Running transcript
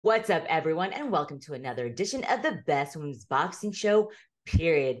What's up, everyone, and welcome to another edition of the Best Women's Boxing Show,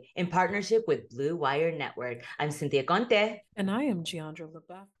 period, in partnership with Blue Wire Network. I'm Cynthia Conte. And I am Giandra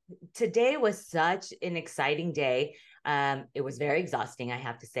LaBeouf. Today was such an exciting day. It was very exhausting, I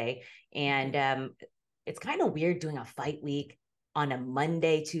have to say. And it's kind of weird doing a fight week on a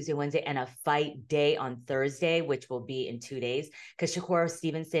Monday, Tuesday, Wednesday, and a fight day on Thursday, which will be in 2 days, because Shakur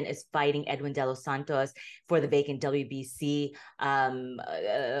Stevenson is fighting Edwin De Los Santos for the vacant WBC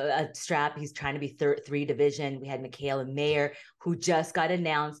strap. He's trying to be three division. We had MIKAELA Mayer, who just got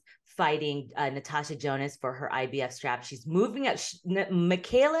announced fighting NATASHA Jonas for her IBF strap. She's moving up.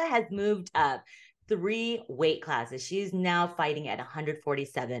 MIKAELA has moved up 3 weight classes. She's now fighting at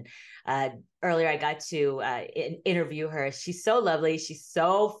 147. Earlier, I got to interview her. She's so lovely. She's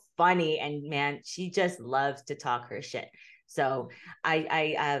so funny, and man, she just loves to talk her shit. So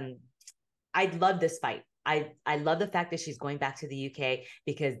I love this fight. I love the fact that she's going back to the UK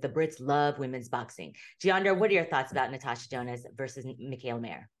because the Brits love women's boxing. Giandra, what are your thoughts about NATASHA Jonas versus MIKAELA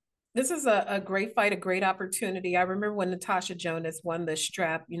Mayer? This is a great fight, a great opportunity. I remember when NATASHA Jonas won the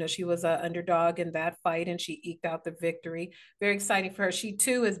strap, she was an underdog in that fight and she eked out the victory. Very exciting for her. She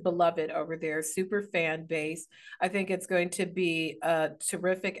too is beloved over there, super fan base. I think it's going to be a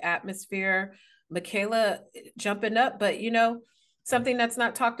terrific atmosphere. MIKAELA jumping up, but something that's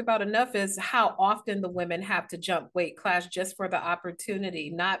not talked about enough is how often the women have to jump weight class just for the opportunity,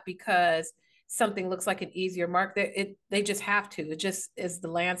 not because something looks like an easier mark. They just have to. It just is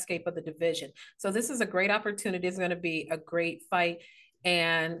the landscape of the division. So this is a great opportunity. It's going to be a great fight.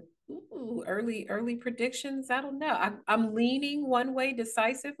 And early predictions. I don't know. I'm leaning one way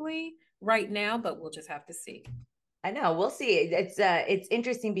decisively right now, but we'll just have to see. I know. We'll see. It's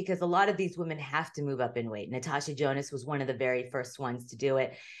interesting because a lot of these women have to move up in weight. NATASHA Jonas was one of the very first ones to do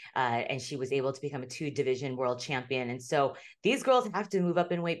it, and she was able to become a 2-division world champion. And so these girls have to move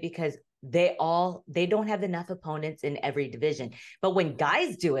up in weight because they don't have enough opponents in every division. But when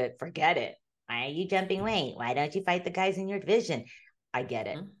guys do it, forget it. Why are you jumping weight? Why don't you fight the guys in your division? I get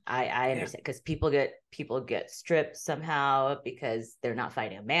it. I understand, because people get stripped somehow because they're not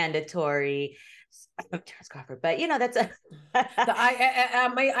fighting a mandatory. Terrence Crawford, but that's a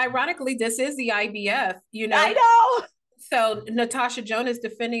ironically, this is the IBF. I know. So NATASHA Jonas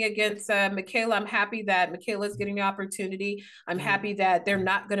defending against MIKAELA. I'm happy that MIKAELA is getting the opportunity. I'm happy that they're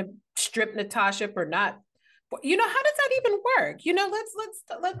not going to strip NATASHA for not. How does that even work?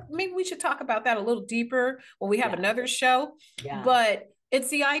 Let's maybe we should talk about that a little deeper when we have another show. Yeah. But it's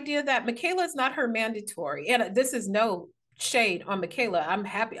the idea that MIKAELA is not her mandatory, and this is no shade on MIKAELA. I'm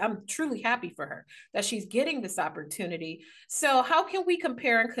happy. I'm truly happy for her that she's getting this opportunity. So how can we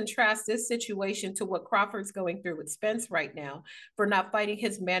compare and contrast this situation to what Crawford's going through with Spence right now for not fighting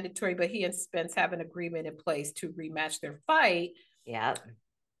his mandatory, but he and Spence have an agreement in place to rematch their fight? Yeah.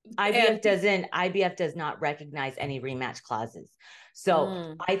 IBF does not recognize any rematch clauses.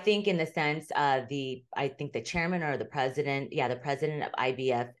 So I think in the sense, I think the chairman or the president of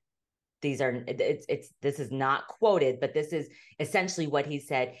IBF, this is not quoted, but this is essentially what he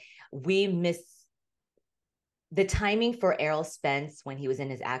said. We missed the timing for Errol Spence when he was in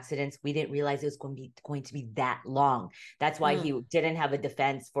his accidents. We didn't realize it was going to be that long. That's why he didn't have a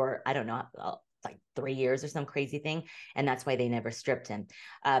defense for, I don't know, like 3 years or some crazy thing. And that's why they never stripped him.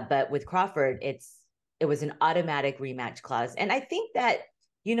 But with Crawford, it was an automatic rematch clause. And I think that,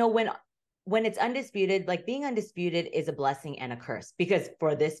 when it's undisputed, like being undisputed is a blessing and a curse, because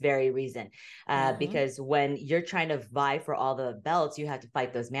for this very reason, because when you're trying to vie for all the belts, you have to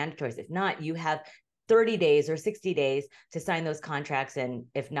fight those mandatories. If not, you have 30 days or 60 days to sign those contracts. And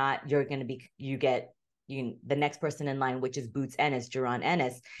if not, the next person in line, which is Boots Ennis, Jaron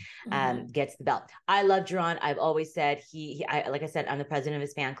Ennis, gets the belt. I love Jaron. I've always said like I said, I'm the president of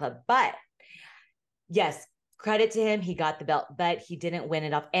his fan club, but yes, credit to him. He got the belt, but he didn't win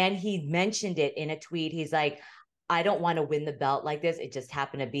it off. And he mentioned it in a tweet. He's like, I don't want to win the belt like this. It just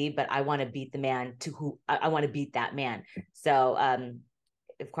happened to be, but I want to beat the man to who I want to beat that man. So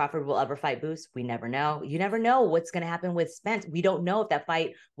if Crawford will ever fight Boots, we never know. You never know what's going to happen with Spence. We don't know if that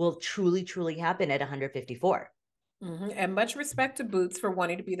fight will truly, truly happen at 154. And much respect to Boots for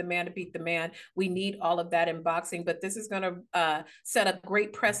wanting to be the man to beat the man. We need all of that in boxing, but this is going to set a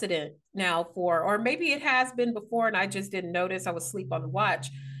great precedent now or maybe it has been before and I just didn't notice. I was asleep on the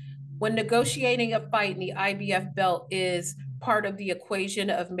watch. When negotiating a fight and the IBF belt is part of the equation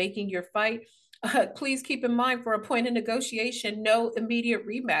of making your fight, please keep in mind, for a point of negotiation, no immediate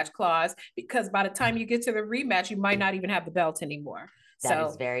rematch clause, because by the time you get to the rematch, you might not even have the belt anymore. That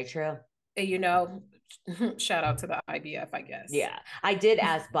is very true. Shout out to the IBF, I guess. Yeah, I did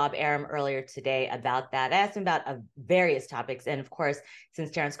ask Bob Arum earlier today about that. I asked him about various topics. And of course,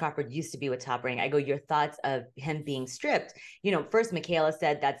 since Terrence Crawford used to be with Top Rank, I go, your thoughts of him being stripped. You know, first MIKAELA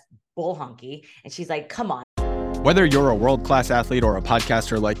said that's bull honky. And she's like, come on. Whether you're a world-class athlete or a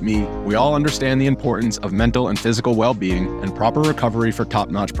podcaster like me, we all understand the importance of mental and physical well-being and proper recovery for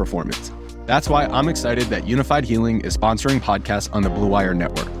top-notch performance. That's why I'm excited that Unified Healing is sponsoring podcasts on the Blue Wire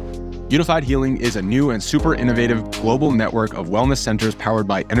Network. Unified Healing is a new and super innovative global network of wellness centers powered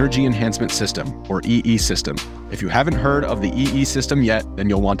by Energy Enhancement System, or EE System. If you haven't heard of the EE System yet, then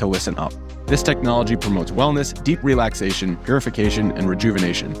you'll want to listen up. This technology promotes wellness, deep relaxation, purification, and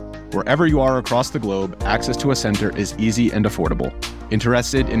rejuvenation. Wherever you are across the globe, access to a center is easy and affordable.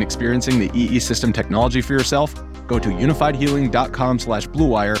 Interested in experiencing the EE System technology for yourself? Go to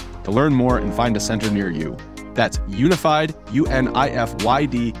unifiedhealing.com/bluewire to learn more and find a center near you. That's unified,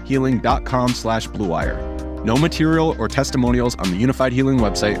 UNIFYD, healing.com/bluewire. No material or testimonials on the Unified Healing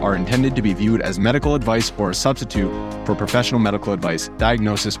website are intended to be viewed as medical advice or a substitute for professional medical advice,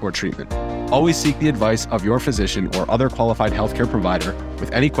 diagnosis, or treatment. Always seek the advice of your physician or other qualified healthcare provider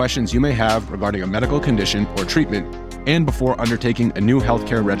with any questions you may have regarding a medical condition or treatment and before undertaking a new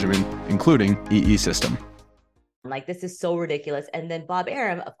healthcare regimen, including EE System. Like, this is so ridiculous. And then Bob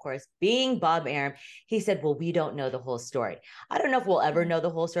Arum, of course, being Bob Arum, he said, well, we don't know the whole story. I don't know if we'll ever know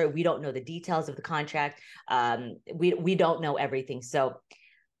the whole story. We don't know the details of the contract. We don't know everything. So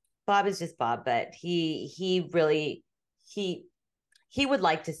Bob is just Bob, but he really would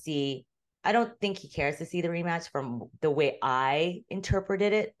like to see, I don't think he cares to see the rematch from the way I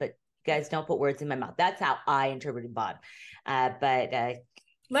interpreted it, but you guys don't put words in my mouth. That's how I interpreted Bob.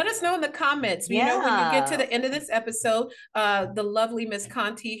 Let us know in the comments. You know, when you get to the end of this episode, the lovely Miss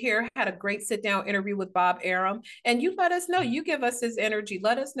Conti here had a great sit-down interview with Bob Arum. And you let us know. You give us his energy.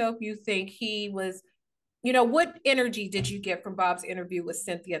 Let us know if you think he was, you know, what energy did you get from Bob's interview with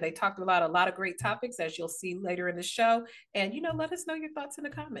Cynthia? They talked about a lot of great topics, as you'll see later in the show. And, you know, let us know your thoughts in the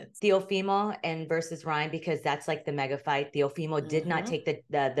comments. TEOFIMO and versus Ryan, because that's like the mega fight. TEOFIMO did not take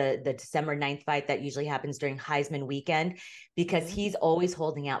the December 9th fight that usually happens during Heisman weekend, because he's always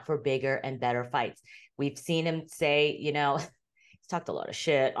holding out for bigger and better fights. We've seen him say, you know, he's talked a lot of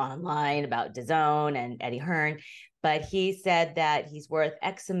shit online about DAZN and Eddie Hearn, but he said that he's worth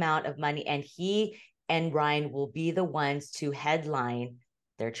X amount of money, and he and Ryan will be the ones to headline.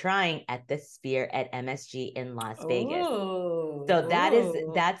 They're trying at the Sphere at MSG in Las Vegas. So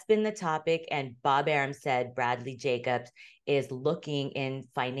that's been the topic. And Bob Arum said Bradley Jacobs is looking in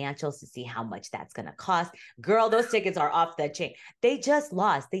financials to see how much that's going to cost. Girl, those tickets are off the chain. They just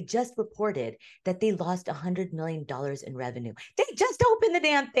reported that they lost $100 million in revenue. They just opened the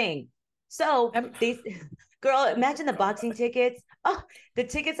damn thing. So girl, imagine the boxing tickets. Oh, the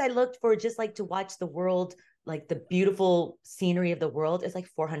tickets I looked for just like to watch the world, like the beautiful scenery of the world, is like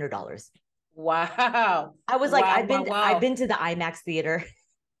 $400. Wow. I was like, I've been to the IMAX theater.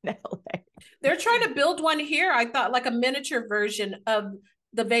 They're trying to build one here. I thought like a miniature version of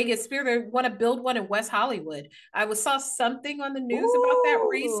the Vegas Sphere. They want to build one in West Hollywood. I saw something on the news about that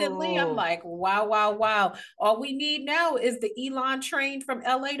recently. I'm like, wow, wow, wow. All we need now is the Elon train from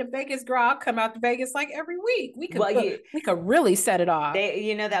LA to Vegas. Girl, I'll come out to Vegas like every week. We could really set it off.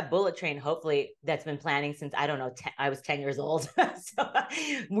 You know, that bullet train, hopefully that's been planning since, I don't know, I was 10 years old. So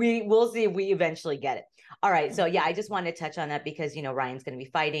we'll see if we eventually get it. All right. So yeah, I just wanted to touch on that because, you know, Ryan's going to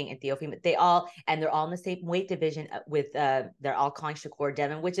be fighting and TEOFIMO. They're all in the same weight division with, they're all calling Shakur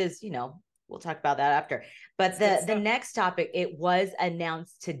Devin, which is, you know, we'll talk about that after. But the next topic, it was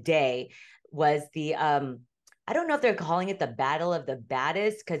announced today, was the, I don't know if they're calling it the Battle of the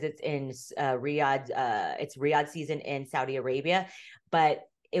Baddest because it's in Riyadh. It's Riyadh season in Saudi Arabia, but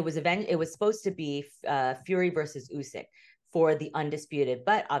it was supposed to be Fury versus Usyk for the undisputed,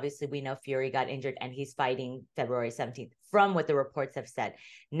 but obviously we know Fury got injured and he's fighting February 17th from what the reports have said.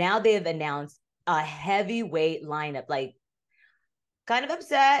 Now they have announced a heavyweight lineup, like kind of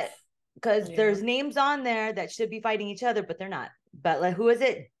upset because there's names on there that should be fighting each other, but they're not. But like, who is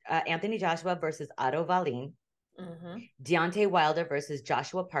it? Anthony Joshua versus Otto Wallin, Deontay Wilder versus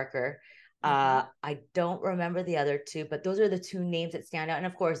Joshua Parker. I don't remember the other two, but those are the two names that stand out. And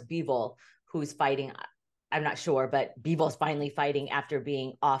of course, Bivol, who's fighting, I'm not sure, but Bivol's finally fighting after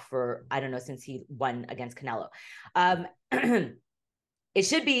being off for, I don't know, since he won against Canelo. It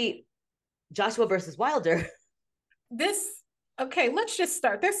should be Joshua versus Wilder. Okay, let's just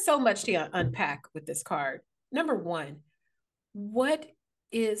start. There's so much to unpack with this card. Number one, what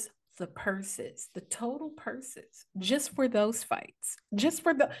is the purses, the total purses, just for those fights, just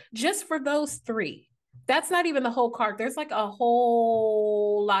for those three? That's not even the whole card. There's like a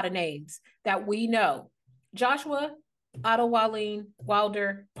whole lot of names that we know. Joshua, Otto Wallin,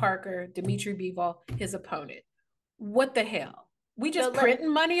 Wilder, Parker, Dimitri Bivol, his opponent. What the hell? We just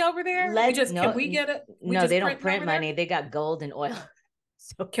printing money over there? Can we get it? No, they don't print money. They got gold and oil.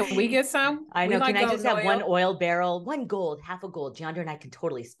 So can we get some? I know. Can I just have one oil barrel, one gold, half a gold? Jandra and I can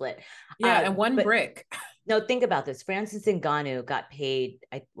totally split. Yeah, and one brick. No, think about this. Francis Ngannou got paid,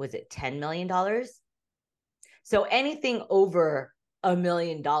 was it $10 million? So anything over $1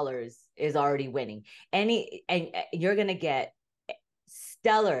 million is already winning. And you're going to get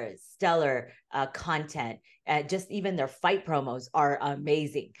stellar content. Just even their fight promos are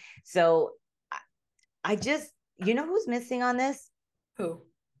amazing. So I just, you know who's missing on this? Who?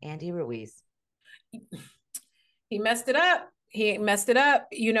 Andy Ruiz. He messed it up.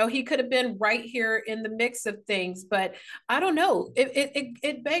 You know, he could have been right here in the mix of things, but I don't know.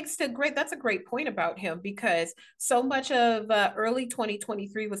 It begs to that's a great point about him, because so much of early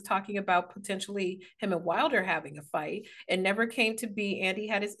 2023 was talking about potentially him and Wilder having a fight. It never came to be. Andy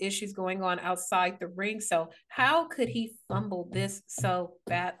had his issues going on outside the ring. So how could he fumble this so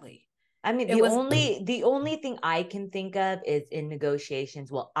badly? I mean, the only thing I can think of is in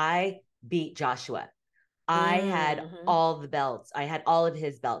negotiations. Well, I beat Joshua. I had all the belts. I had all of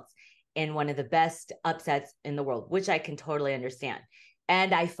his belts in one of the best upsets in the world, which I can totally understand.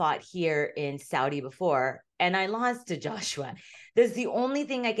 And I fought here in Saudi before, and I lost to Joshua. That's the only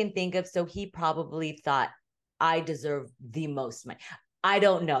thing I can think of. So he probably thought I deserve the most money. I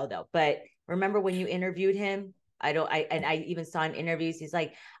don't know though. But remember when you interviewed him? I even saw in interviews, he's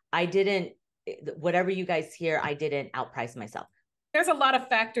like, whatever you guys hear, I didn't outprice myself. There's a lot of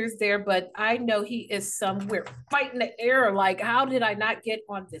factors there, but I know he is somewhere fighting the air. Like, how did I not get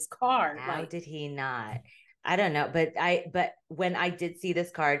on this card? How did he not? I don't know. But when I did see this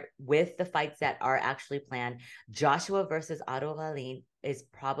card with the fights that are actually planned, Joshua versus Otto Wallin is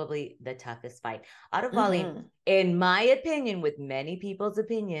probably the toughest fight. Otto Wallin, in my opinion, with many people's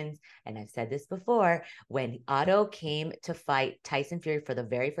opinions, and I've said this before, when Otto came to fight Tyson Fury for the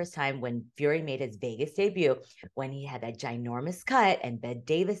very first time, when Fury made his Vegas debut, when he had that ginormous cut and Ben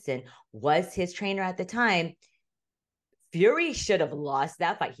Davison was his trainer at the time, Fury should have lost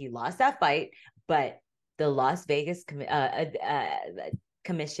that fight. He lost that fight, but the Las Vegas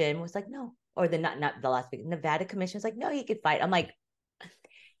commission was like, no, or not the Las Vegas, Nevada commission was like, no, he could fight. I'm like,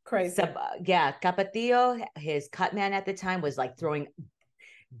 crazy. Capatillo, his cut man at the time, was like throwing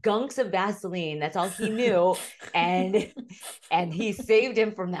gunks of Vaseline. That's all he knew. and he saved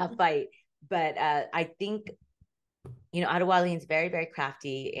him from that fight. But I think, you know, Otto Wallin's very, very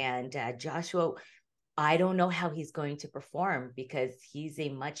crafty, and Joshua, I don't know how he's going to perform, because he's a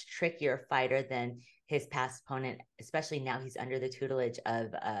much trickier fighter than his past opponent, especially now he's under the tutelage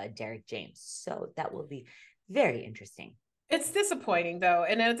of Derek James. So that will be very interesting. It's disappointing though.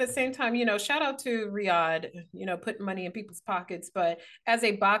 And at the same time, you know, shout out to Riyadh, you know, putting money in people's pockets. But as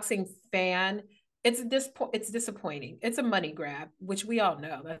a boxing fan, it's disappointing. It's a money grab, which we all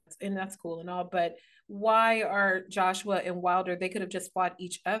know. That's cool and all. But why are Joshua and Wilder? They could have just fought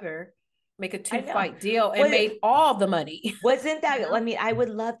each other, make a 2-fight deal, and made all the money. Wasn't that? I mean, I would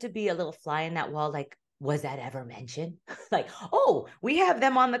love to be a little fly in that wall. Like, was that ever mentioned? Like, oh, we have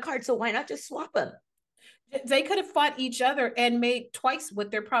them on the card, so why not just swap them? They could have fought each other and made twice what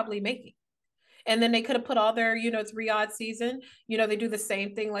they're probably making. And then they could have put all their, you know, it's Riyadh season. You know, they do the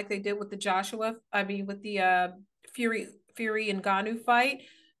same thing like they did with the with the Fury and Ngannou fight.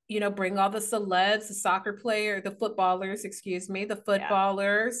 You know, bring all the celebs, the footballers,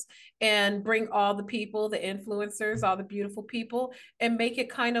 and bring all the people, the influencers, all the beautiful people, and make it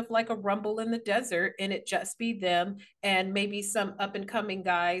kind of like a rumble in the desert, and it just be them and maybe some up and coming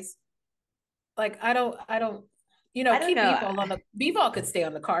guys. Like, I don't, you know, keep Bivol on Bivol could stay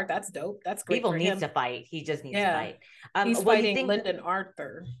on the card. That's dope. That's great. Bivol needs to fight. He just needs to fight. He's fighting Lyndon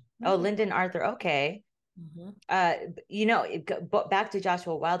Arthur. Oh, Lyndon Arthur. Okay. You know, back to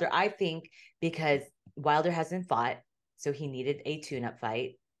Joshua Wilder, I think because Wilder hasn't fought, so he needed a tune-up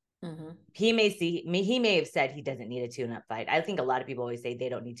fight. He may have said he doesn't need a tune-up fight. I think a lot of people always say they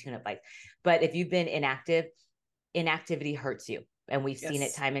don't need tune-up fights, but if you've been inactive, inactivity hurts you, and we've seen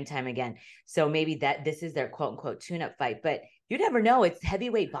it time and time again. So maybe this is their quote-unquote tune-up fight, but you never know. It's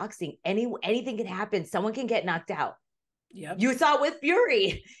heavyweight boxing. Anything can happen. Someone can get knocked out. Yep. You saw with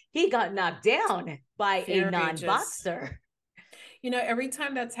Fury, he got knocked down by a non-boxer. You know, every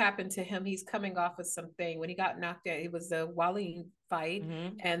time that's happened to him, he's coming off of something. When he got knocked out, it was the Wallin fight,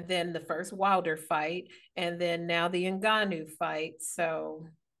 and then the first Wilder fight, and then now the Ngannou fight. So,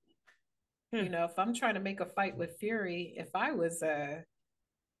 you know, if I'm trying to make a fight with Fury, if I was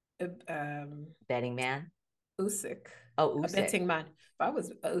Betting man. Usyk. Oh, A Usyk. betting man. If I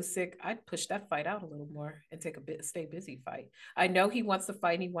was Usyk, I'd push that fight out a little more and take a stay busy fight. I know he wants to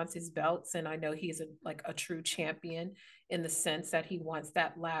fight. He wants his belts, and I know he's a true champion in the sense that he wants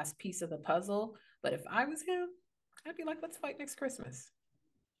that last piece of the puzzle. But if I was him, I'd be like, let's fight next Christmas.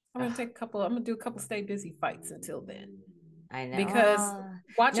 I'm gonna do a couple stay busy fights until then. I know. Because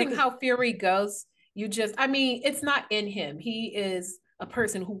watching how Fury goes, it's not in him. He is a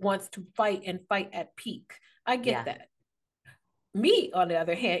person who wants to fight and fight at peak. I get that. Me, on the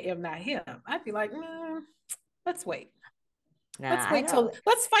other hand, am not him. I'd be like, let's wait. Let's fight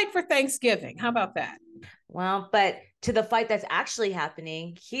for Thanksgiving. How about that? Well, but to the fight that's actually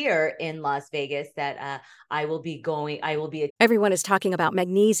happening here in Las Vegas that Everyone is talking about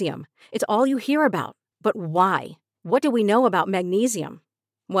magnesium. It's all you hear about. But why? What do we know about magnesium?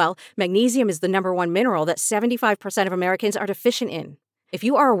 Well, magnesium is the #1 mineral that 75% of Americans are deficient in. If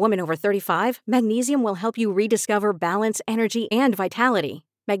you are a woman over 35, magnesium will help you rediscover balance, energy, and vitality.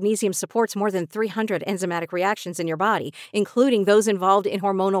 Magnesium supports more than 300 enzymatic reactions in your body, including those involved in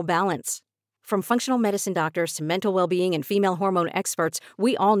hormonal balance. From functional medicine doctors to mental well-being and female hormone experts,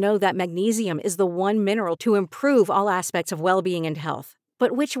 we all know that magnesium is the one mineral to improve all aspects of well-being and health.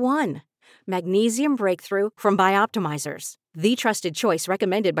 But which one? Magnesium Breakthrough from Bioptimizers, the trusted choice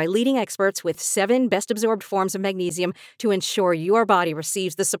recommended by leading experts with 7 best-absorbed forms of magnesium to ensure your body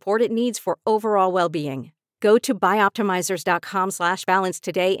receives the support it needs for overall well-being. Go to bioptimizers.com/balance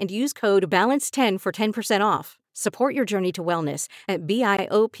today and use code BALANCE10 for 10% off. Support your journey to wellness at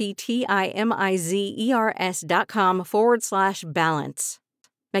bioptimizers.com/balance.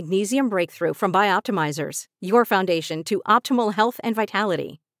 Magnesium Breakthrough from Bioptimizers, your foundation to optimal health and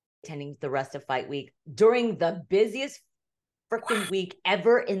vitality. Attending the rest of fight week during the busiest freaking week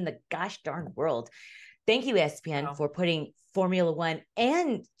ever in the gosh darn world. Thank you, ESPN, for putting Formula One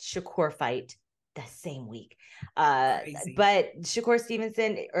and Shakur fight the same week. But Shakur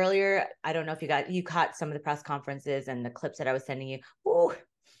Stevenson earlier, I don't know if you caught some of the press conferences and the clips that I was sending you. Ooh.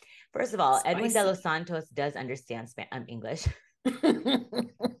 First of all, Spicy. Edwin De Los Santos does understand English.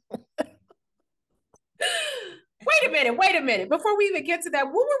 Wait a minute. Before we even get to that,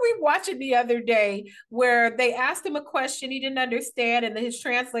 what were we watching the other day where they asked him a question he didn't understand and his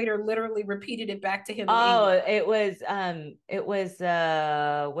translator literally repeated it back to him? It was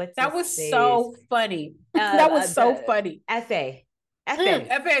so funny. That was so funny. F.A.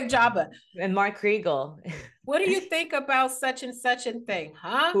 Jabba. And Mark Kriegel. What do you think about such and such a thing,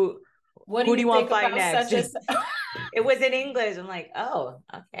 huh? Who do you want to fight next? It was in English. I'm like, oh,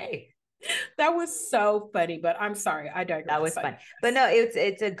 okay. That was so funny, but I'm sorry, I digress. That was fun, but no,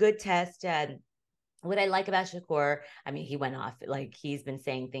 it's a good test. And what I like about Shakur, I mean, he went off, like he's been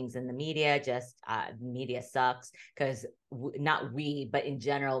saying things in the media, just media sucks because not we, but in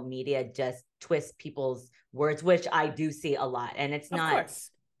general, media just twists people's words, which I do see a lot, and it's not. Of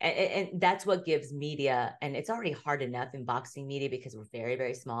course. And that's what gives media, and it's already hard enough in boxing media because we're very,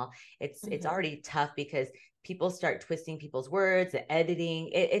 very small. It's already tough because people start twisting people's words, the editing,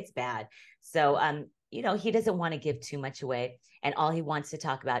 it's bad. So, he doesn't want to give too much away. And all he wants to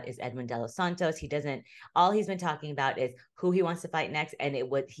talk about is Edwin De Los Santos. All he's been talking about is who he wants to fight next. And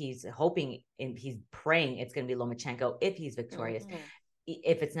what he's hoping and he's praying it's going to be Lomachenko if he's victorious. Mm-hmm.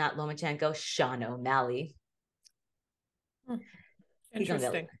 If it's not Lomachenko, Sean O'Malley.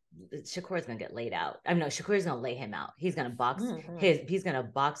 Interesting. Shakur's gonna get laid out. I mean, no, Shakur's gonna lay him out. He's gonna box he's gonna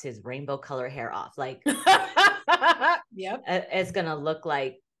box his rainbow color hair off. Like, yep, it's gonna look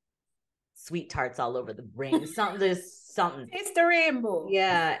like sweet tarts all over the ring. Something. It's the rainbow.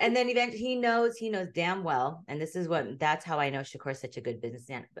 Yeah, and then eventually he knows damn well, and that's how I know Shakur's such a good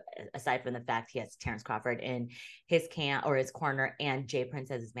businessman. Aside from the fact he has Terrence Crawford in his corner and Jay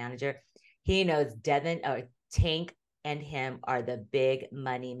Prince as his manager, he knows Tank and him are the big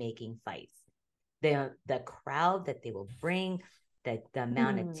money making fights. The crowd that they will bring, the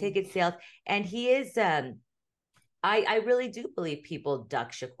amount of ticket sales, and he is. I really do believe people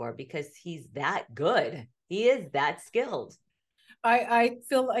duck Shakur because he's that good. He is that skilled. I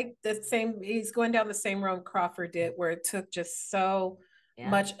feel like he's going down the same road Crawford did, where it took just so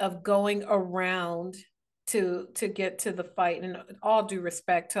much of going around to get to the fight. And all due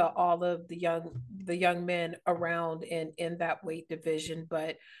respect to all of the young men around in that weight division.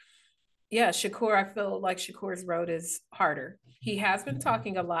 But yeah, Shakur, I feel like Shakur's road is harder. He has been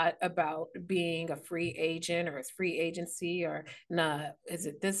talking a lot about being a free agent or his free agency or is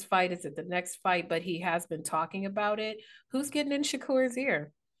it this fight? Is it the next fight? But he has been talking about it. Who's getting in Shakur's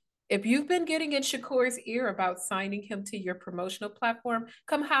ear? If you've been getting in Shakur's ear about signing him to your promotional platform,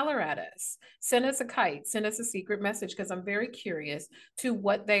 come holler at us. Send us a kite, send us a secret message, because I'm very curious to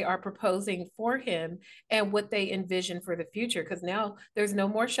what they are proposing for him and what they envision for the future. Because now there's no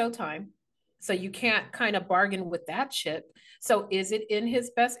more Showtime. So you can't kind of bargain with that chip. So is it in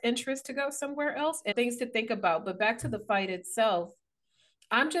his best interest to go somewhere else? And things to think about. But back to the fight itself,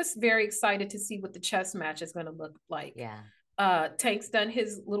 I'm just very excited to see what the chess match is going to look like. Yeah. Tank's done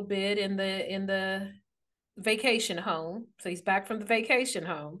his little bid in the vacation home. So he's back from the vacation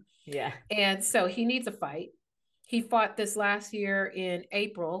home. Yeah. And so he needs a fight. He fought this last year in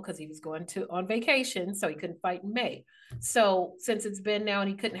April because he was going on vacation, so he couldn't fight in May. So since it's been now and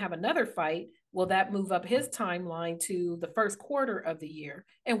he couldn't have another fight, will that move up his timeline to the first quarter of the year?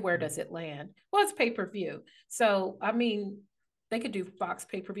 And where does it land? Well, it's pay-per-view. So, I mean, they could do Fox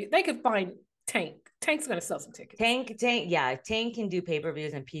pay-per-view. They could find Tank. Tank's going to sell some tickets. Tank, yeah. Tank can do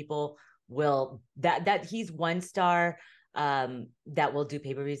pay-per-views and people will, that he's one star that will do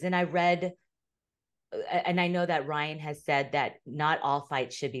pay-per-views. And I read, and I know that Ryan has said that not all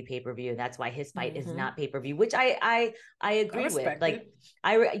fights should be pay-per-view. That's why his fight is not pay-per-view, which I agree with. Like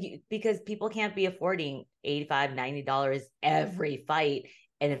because people can't be affording $85, $90 every fight.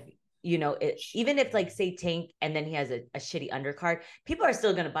 And if, you know, even if like say Tank and then he has a shitty undercard, people are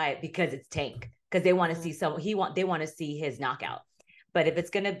still going to buy it because it's Tank, because they want to see they want to see his knockout. But if it's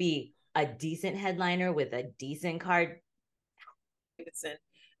going to be a decent headliner with a decent card,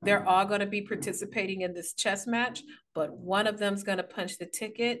 they're all going to be participating in this chess match, but one of them's going to punch the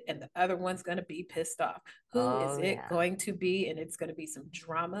ticket and the other one's going to be pissed off. Who is it going to be? And it's going to be some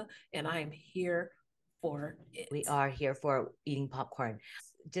drama, and I am here for it. We are here for eating popcorn.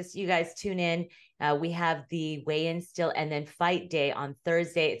 Just you guys tune in. We have the weigh-in still, and then fight day on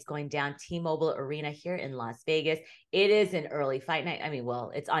Thursday. It's going down T-Mobile Arena here in Las Vegas. It is an early fight night. I mean,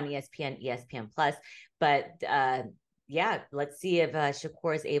 well, it's on ESPN, ESPN Plus, but yeah, let's see if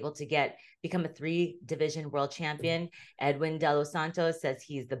Shakur is able to become a 3-division world champion. Edwin De Los Santos says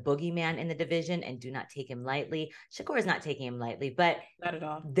he's the boogeyman in the division and do not take him lightly. Shakur is not taking him lightly, but not at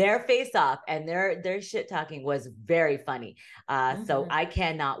all. Their face off and their shit talking was very funny. So I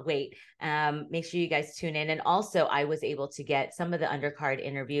cannot wait. Make sure you guys tune in. And also I was able to get some of the undercard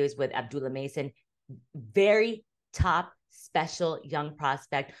interviews with Abdullah Mason, very top special young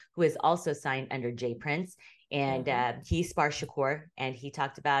prospect who is also signed under Jay Prince. And he sparred Shakur and he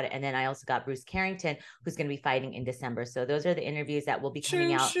talked about it. And then I also got Bruce Carrington, who's going to be fighting in December. So those are the interviews that will be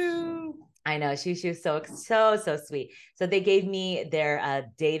coming out. I know, Shoo so sweet. So they gave me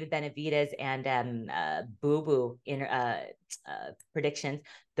their David Benavidez and Boo Boo predictions.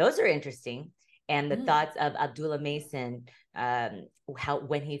 Those are interesting. And the thoughts of Abdullah Mason,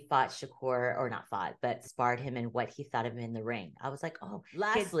 when he fought Shakur, or not fought, but sparred him, and what he thought of him in the ring. I was like, oh,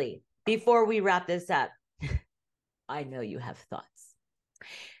 lastly, before we wrap this up, I know you have thoughts.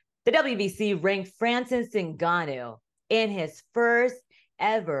 The WBC ranked Francis Ngannou in his first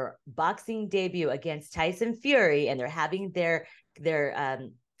ever boxing debut against Tyson Fury, and they're having their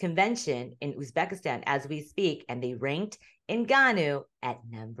convention in Uzbekistan as we speak, and they ranked Ngannou at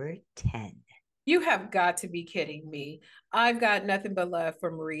number 10. You have got to be kidding me. I've got nothing but love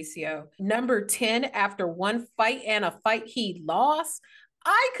for Mauricio. Number 10 after one fight, and a fight he lost.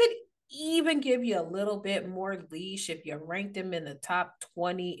 I could even give you a little bit more leash if you ranked him in the top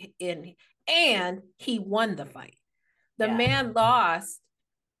 20 and he won the fight. The man lost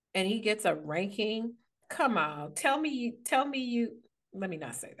and he gets a ranking. Come on, tell me you, let me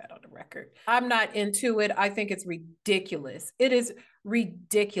not say that on the record. I'm not into it. I think it's ridiculous. It is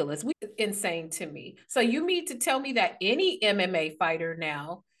ridiculous. Insane to me. So you mean to tell me that any MMA fighter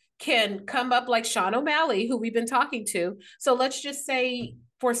now can come up like Sean O'Malley, who we've been talking to. So let's just say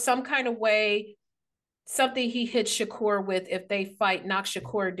for some kind of way, something he hits Shakur with, if they fight, knock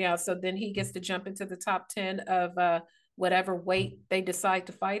Shakur down. So then he gets to jump into the top 10 of whatever weight they decide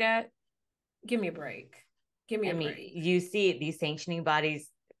to fight at. Give me a break. Give me a break. You see these sanctioning bodies,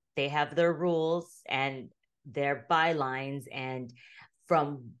 they have their rules and their bylines. And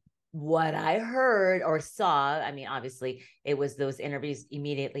from what I heard or saw, I mean, obviously it was those interviews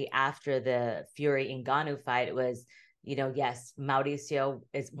immediately after the Fury Ngannou fight. It was, you know, yes, Mauricio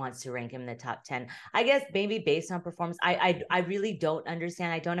wants to rank him in the top 10. I guess maybe based on performance. I really don't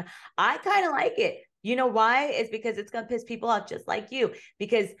understand. I don't know. I kind of like it. You know why? It's because it's going to piss people off just like you,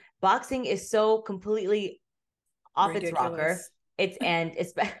 because boxing is so completely off its rocker. And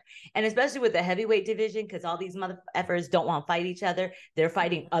especially with the heavyweight division, because all these motherfuckers don't want to fight each other. They're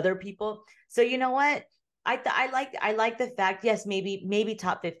fighting other people. So you know what? I like the fact, yes, maybe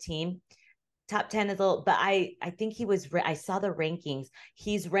top 15. top 10 is a little, but I think he was, I saw the rankings.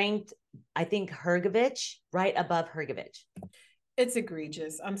 He's ranked, I think, Hrgović, right above Hrgović. It's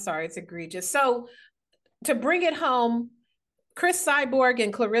egregious. I'm sorry. It's egregious. So to bring it home, Chris Cyborg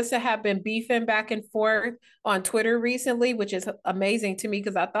and Clarissa have been beefing back and forth on Twitter recently, which is amazing to me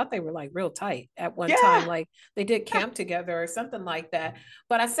because I thought they were like real tight at one time. Like they did camp together or something like that.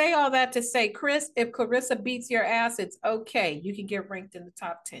 But I say all that to say, Chris, if Clarissa beats your ass, it's okay. You can get ranked in the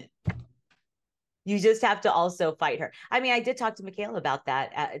top 10. You just have to also fight her. I mean, I did talk to MIKAELA about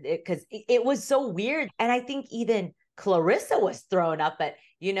that because it was so weird. And I think even Clarissa was thrown up, but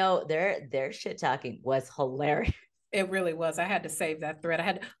you know, their shit talking was hilarious. It really was. I had to save that thread. I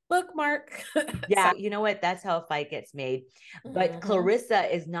had to bookmark. Yeah, you know what? That's how a fight gets made. But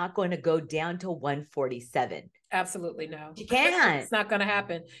Clarissa is not going to go down to 147. Absolutely no. She can't. It's not going to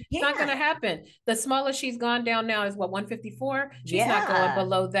happen. It's not going to happen. The smallest she's gone down now is what, 154? She's not going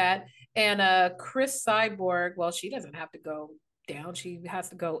below that. And Chris Cyborg, well, she doesn't have to go down. She has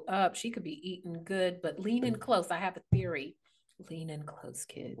to go up. She could be eating good, but lean in close. I have a theory. Lean in close,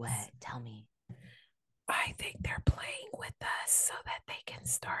 kids. What? Tell me. I think they're playing with us so that they can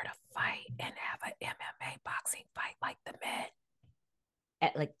start a fight and have an MMA boxing fight like the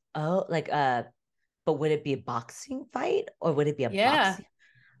men. But would it be a boxing fight or would it be a boxing?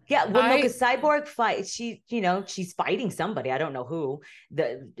 Yeah, well, no, because Cyborg fight, she's fighting somebody. I don't know who.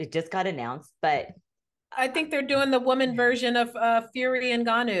 It just got announced, but I think they're doing the woman version of Fury and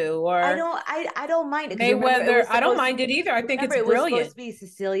Ngannou. Or I don't mind it. Mayweather. I don't mind it either. I think it's brilliant. It was supposed to be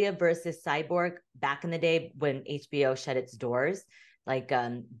Cecilia versus Cyborg back in the day when HBO shut its doors. But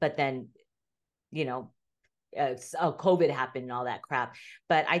then, COVID happened and all that crap.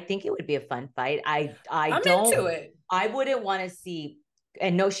 But I think it would be a fun fight. I'm into it. I wouldn't want to see.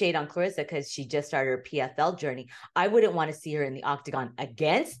 And no shade on Clarissa because she just started her PFL journey. I wouldn't want to see her in the octagon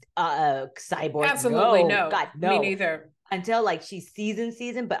against Cyborg. Absolutely no. God, no. Me neither. Until she's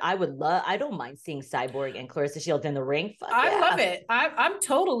season, but I don't mind seeing Cyborg and Clarissa Shields in the ring. I love it. I'm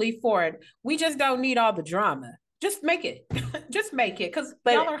totally for it. We just don't need all the drama. Just make it. Just make it. Because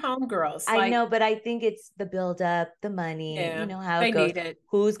y'all are homegirls. I know, but I think it's the build up, the money, you know how it goes. Need it.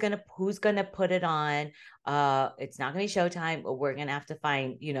 Who's gonna put it on? It's not gonna be Showtime. We're gonna have to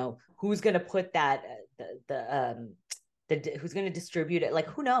find, who's gonna put that who's gonna distribute it.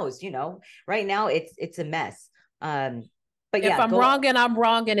 Who knows? Right now it's a mess. But if I'm wrong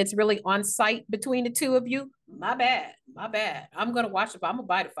and it's really on site between the two of you, my bad. I'm gonna watch it, but I'm gonna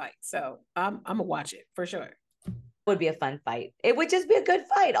buy the fight. So I'm gonna watch it for sure. Would be a fun fight. It would just be a good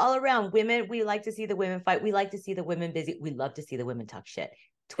fight all around. Women, we like to see the women fight. We like to see the women busy. We love to see the women talk shit.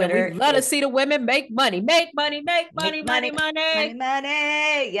 Twitter. We love to see the women make money. Make money.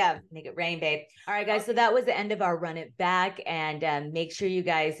 Yeah, make it rain, babe. All right, guys. So that was the end of our Run It Back. And make sure you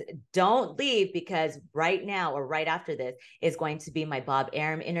guys don't leave because right now or right after this is going to be my Bob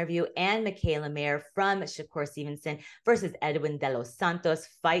Arum interview and MIKAELA Mayer from Shakur Stevenson versus Edwin De Los Santos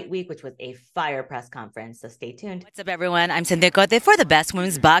Fight Week, which was a fire press conference. So stay tuned. What's up, everyone? I'm Cynthia Cote for the best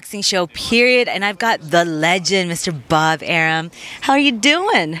women's boxing show, period. And I've got the legend, Mr. Bob Arum. How are you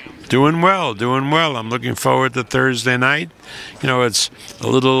doing? Doing well. I'm looking forward to Thursday night. It's a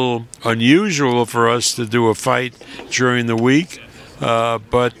little unusual for us to do a fight during the week,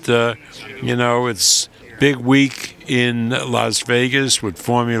 but it's big week in Las Vegas with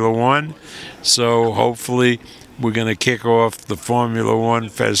Formula One, so hopefully we're going to kick off the Formula One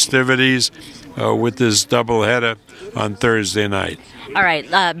festivities with this doubleheader on Thursday night. All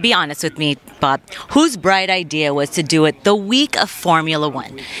right, be honest with me, Bob. Whose bright idea was to do it the week of Formula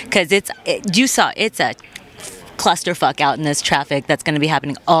One? Because it's a clusterfuck out in this traffic that's going to be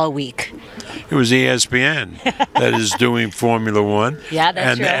happening all week. It was ESPN that is doing Formula One. Yeah,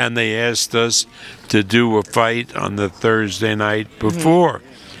 that's true. And they asked us to do a fight on the Thursday night before.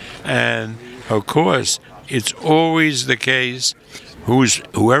 Mm-hmm. And, of course, it's always the case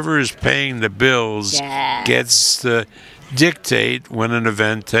whoever is paying the bills gets to dictate when an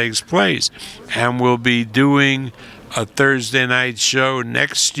event takes place. And we'll be doing a Thursday night show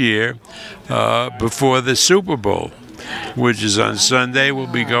next year before the Super Bowl, which is on Sunday. We'll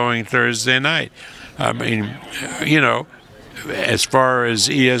be going Thursday night. I mean, as far as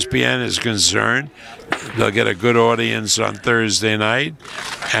ESPN is concerned, they'll get a good audience on Thursday night,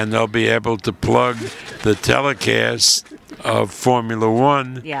 and they'll be able to plug the telecast of Formula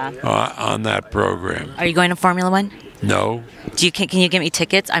One on that program. Are you going to Formula One? No. Can you get me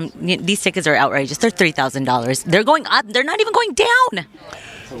tickets? These tickets are outrageous. They're $3,000. They're going up. They're not even going down.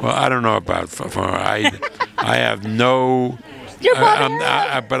 Well, I don't know about. I have no You're bobbing your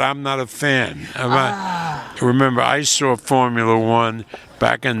head. But I'm not a fan. Remember, I saw Formula One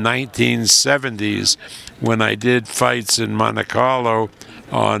back in 1970s when I did fights in Monte Carlo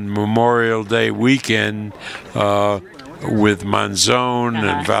on Memorial Day weekend with Manzone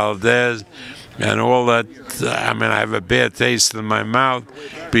and Valdez and all that. I mean, I have a bad taste in my mouth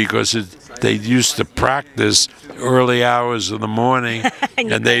because they used to practice early hours of the morning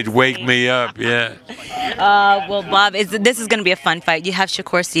and they'd wake me up. Yeah. Well, Bob, this is going to be a fun fight. You have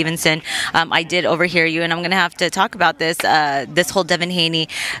Shakur Stevenson. I did overhear you, and I'm going to have to talk about this. This whole Devin Haney.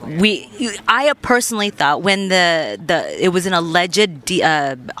 I personally thought when it was an alleged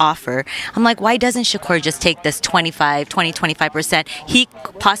offer, I'm like, why doesn't Shakur just take this 25%? He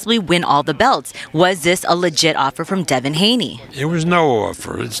possibly win all the belts. Was this a legit offer from Devin Haney? It was no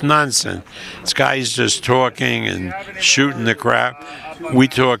offer. It's nonsense. This guy's just talking and shooting the crap. We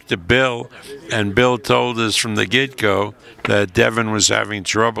talked to Bill, and Bill told us from the get-go that Devin was having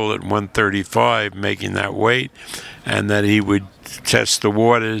trouble at 135 making that weight, and that he would test the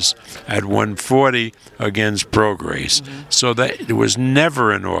waters at 140 against Prograis. So that it was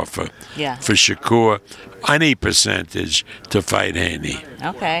never an offer for Shakur, any percentage, to fight Haney.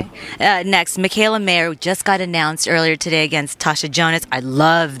 Okay. Next, MIKAELA Mayer just got announced earlier today against NATASHA Jonas. I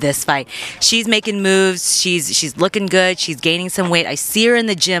love this fight. She's making moves. She's looking good. She's gaining some weight. I see her in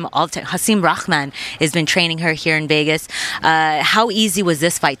the gym all the time. Hasim Rahman has been training her here in Vegas. How easy was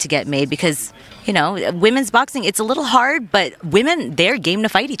this fight to get made? Because, you know, women's boxing, it's a little hard, but women, they're game to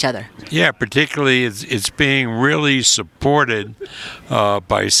fight each other. Yeah, particularly it's being really supported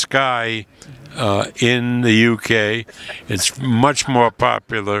by Sky in the UK. It's much more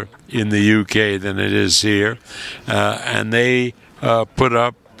popular in the UK than it is here, and they put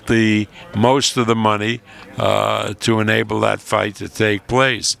up the most of the money to enable that fight to take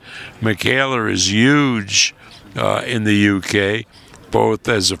place. MIKAELA is huge in the UK, both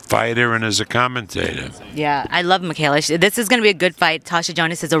as a fighter and as a commentator. Yeah, I love MIKAELA. This is going to be a good fight. NATASHA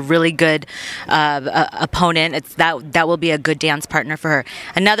Jonas is a really good opponent. That will be a good dance partner for her.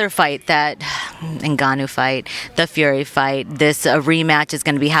 Another fight, that Ngannou fight, the Fury fight. This rematch is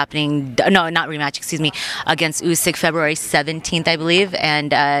going to be happening. No, not rematch. Excuse me. Against Usyk, February 17th, I believe.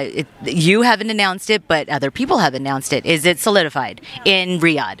 And you haven't announced it, but other people have announced it. Is it solidified in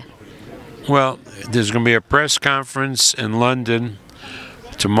Riyadh? Well, there's going to be a press conference in London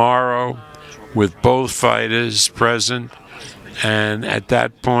tomorrow with both fighters present, and at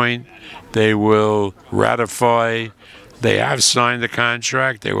that point they will ratify. They have signed the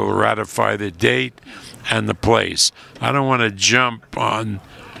contract. They will ratify the date and the place. I don't want to jump on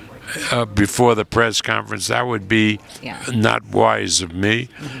before the press conference. That would be not wise of me.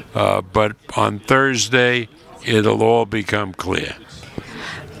 But on Thursday it'll all become clear.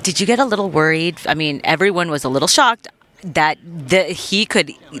 Did you get a little worried? I mean, everyone was a little shocked that he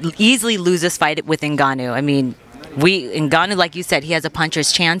could easily lose this fight with Ngannou. I mean, Ngannou, like you said, he has a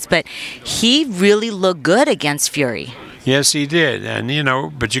puncher's chance, but he really looked good against Fury. Yes, he did. And, you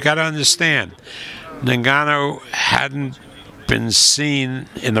know, but you got to understand, Ngannou hadn't been seen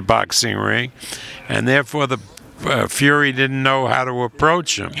in the boxing ring, and therefore the Fury didn't know how to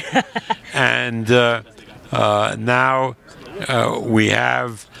approach him. And now we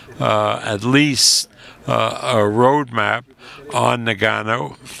have at least a roadmap on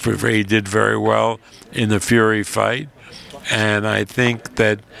Ngannou. He did very well in the Fury fight, and I think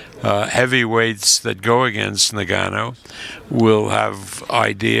that heavyweights that go against Ngannou will have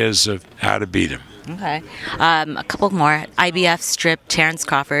ideas of how to beat him. Okay. A couple more. IBF stripped Terrence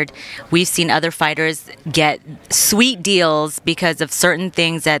Crawford. We've seen other fighters get sweet deals because of certain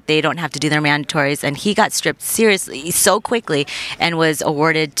things that they don't have to do their mandatories, and he got stripped seriously so quickly and was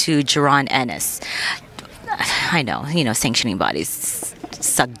awarded to Jaron Ennis. I know, sanctioning bodies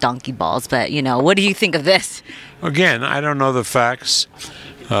suck donkey balls, but, what do you think of this? Again, I don't know the facts.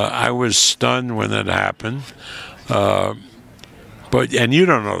 I was stunned when it happened. And you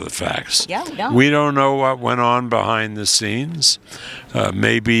don't know the facts. Yeah, we don't. We don't know what went on behind the scenes.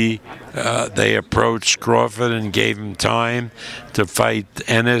 Maybe they approached Crawford and gave him time to fight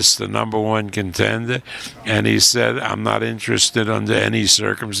Ennis, the #1 contender, and he said, "I'm not interested under any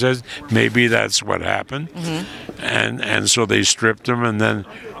circumstance." Maybe that's what happened, and so they stripped him, and then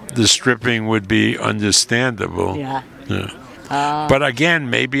the stripping would be understandable. Yeah. But again,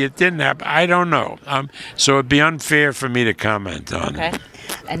 maybe it didn't happen. I don't know. So it'd be unfair for me to comment on it.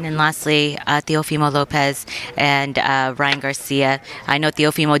 And then lastly, Teofimo Lopez and Ryan Garcia. I know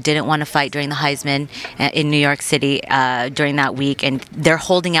Teofimo didn't want to fight during the Heisman in New York City during that week, and they're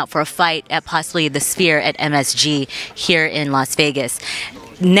holding out for a fight at possibly the Sphere at MSG here in Las Vegas.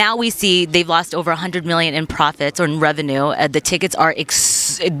 now we see they've lost over 100 million in profits or in revenue. The tickets are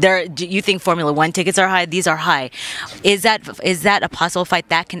you think Formula One tickets are high? These are high. Is that a possible fight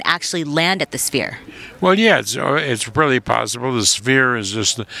that can actually land at the Sphere? Well, yeah, it's really possible. The Sphere is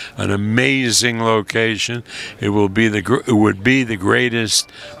just an amazing location. It would be the greatest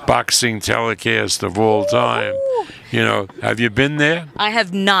boxing telecast of all time. You know, have you been there? I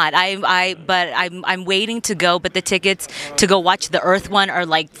have not. But I'm waiting to go. But the tickets to go watch the Earth one are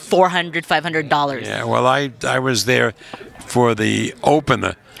like $400-$500. Yeah. Well, I was there for the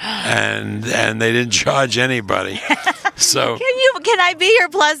opener, and they didn't charge anybody. So can I be your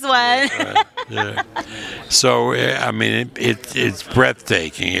plus one? yeah. So I mean, it's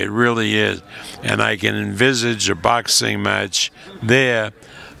breathtaking. It really is, and I can envisage a boxing match there.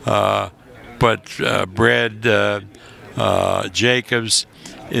 But Brad Jacobs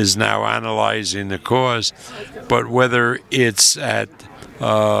is now analyzing the cause. But whether it's at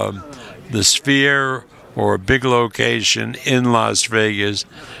the Sphere or a big location in Las Vegas,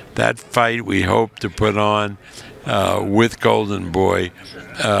 that fight we hope to put on with Golden Boy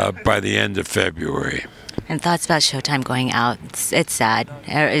by the end of February. And thoughts about Showtime going out? It's sad.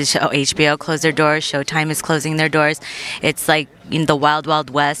 HBO closed their doors. Showtime is closing their doors. It's like in the wild, wild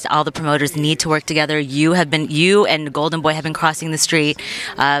west. All the promoters need to work together. You and Golden Boy have been crossing the street.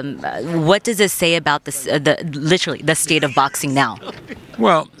 What does this say about literally the state of boxing now?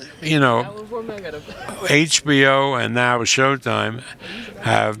 Well, you know, HBO and now Showtime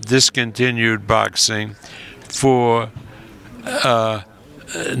have discontinued boxing for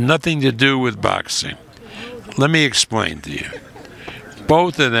nothing to do with boxing. Let me explain to you.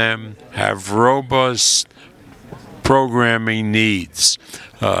 Both of them have robust programming needs,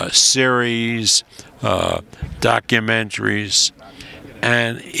 series, documentaries,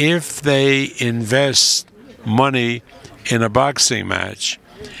 and if they invest money in a boxing match,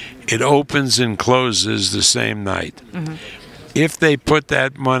 it opens and closes the same night. Mm-hmm. If they put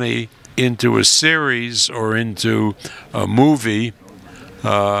that money into a series or into a movie,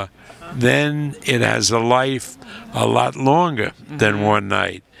 then it has a life a lot longer than one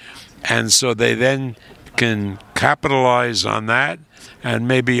night. And so they then can capitalize on that and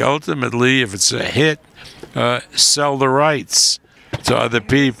maybe ultimately, if it's a hit, sell the rights to other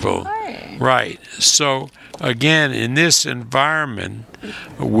people. Right. So again, in this environment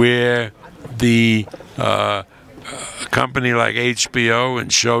where the a company like HBO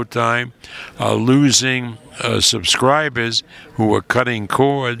and Showtime are losing subscribers who are cutting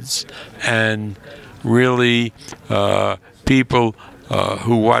cords, and really people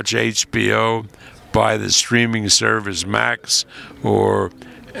who watch HBO buy the streaming service Max or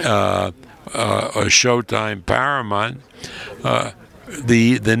Showtime Paramount.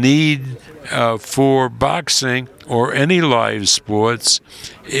 The need for boxing or any live sports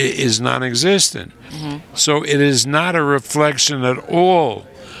is non-existent. Mm-hmm. So it is not a reflection at all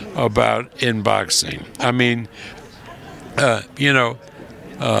about in boxing. I mean, take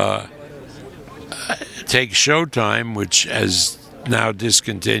Showtime, which has now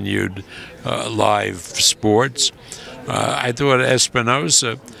discontinued live sports. I thought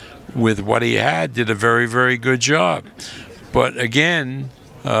Espinosa, with what he had, did a very, very good job. But again,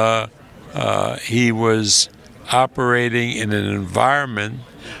 he was operating in an environment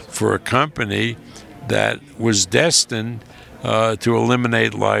for a company that was destined to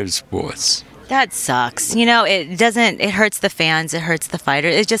eliminate live sports. That sucks. You know, it hurts the fans, it hurts the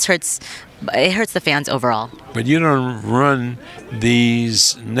fighters, it hurts the fans overall. But you don't run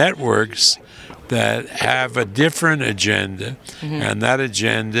these networks that have a different agenda, and that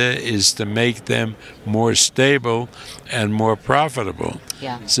agenda is to make them more stable and more profitable.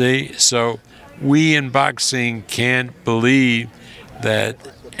 Yeah. See, so we in boxing can't believe that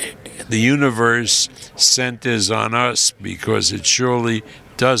the universe centers on us, because it surely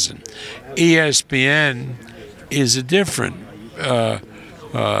doesn't. ESPN is a different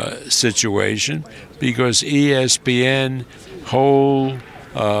situation, because ESPN whole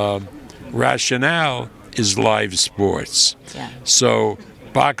rationale is live sports. Yeah. So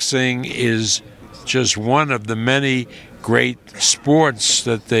boxing is just one of the many great sports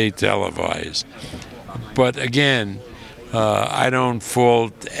that they televise. But again, I don't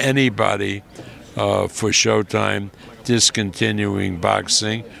fault anybody for Showtime discontinuing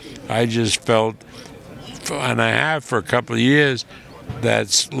boxing. I just felt, and I have for a couple of years,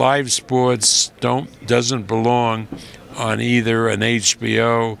 that live sports doesn't belong on either an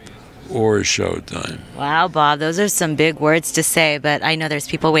HBO or Showtime. Wow, Bob, those are some big words to say, but I know there's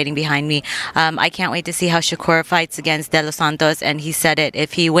people waiting behind me. I can't wait to see how Shakur fights against De Los Santos, and he said it.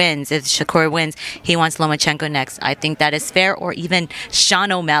 If Shakur wins, he wants Lomachenko next. I think that is fair, or even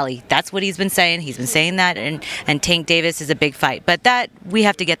Sean O'Malley. That's what he's been saying. He's been saying that, and Tank Davis is a big fight. But that, we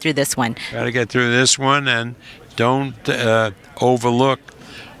have to get through this one. Got to get through this one, and don't overlook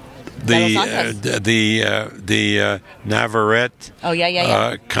the Navarrete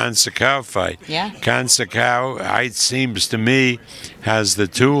Consacao fight. Yeah. Consacao, it seems to me, has the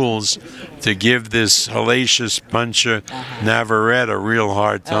tools to give this hellacious puncher Navarrete a real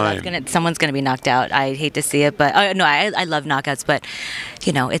hard time. Someone's gonna be knocked out. I hate to see it, but no, I love knockouts, but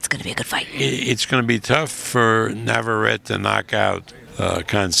it's gonna be a good fight. It's gonna be tough for Navarrete to knock out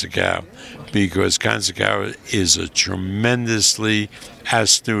Consacao, because Consacao is a tremendously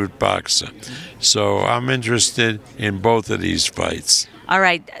astute boxer. So I'm interested in both of these fights. All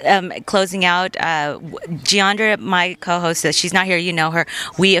right, closing out, Giandra, my co-host, she's not here, you know her.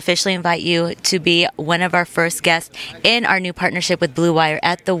 We officially invite you to be one of our first guests in our new partnership with Blue Wire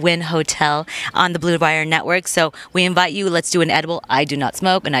at the Wynn Hotel on the Blue Wire Network. So we invite you. Let's do an edible. I do not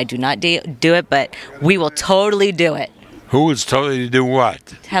smoke and I do not do it, but we will totally do it. Who is totally do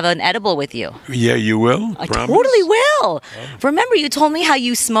what? Have an edible with you. Yeah, you will? I totally will. Remember, you told me how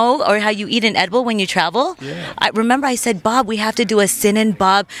you smoke or how you eat an edible when you travel? Yeah. I said, Bob, we have to do a Sin and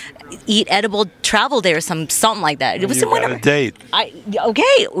Bob eat edible travel day or something like that. It was you got a date.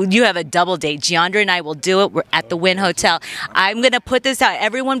 Okay, you have a double date. Giandra and I will do it. We're at the Wynn Hotel. I'm going to put this out.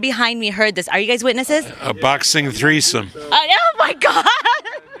 Everyone behind me heard this. Are you guys witnesses? A boxing threesome. Oh, my God.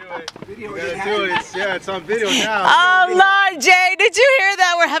 You gotta do it. It's on video now. Oh, Lord, Jay, did you hear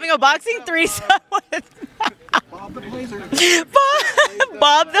that? We're having a boxing threesome with Bob the Blazer.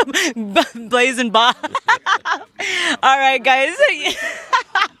 Bob the Blazing Bob. All right, guys.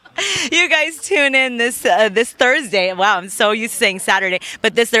 You guys tune in this Thursday. Wow, I'm so used to saying Saturday,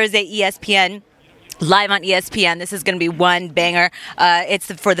 but this Thursday, ESPN. Live on ESPN. This is going to be one banger.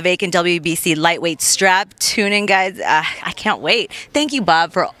 It's for the vacant WBC lightweight strap. Tune in, guys. I can't wait. Thank you,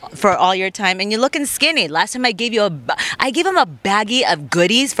 Bob, for all your time. And you're looking skinny. Last time I gave him a baggie of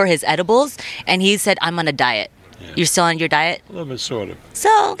goodies for his edibles, and he said, I'm on a diet. Yeah. You're still on your diet? A little bit, sort of.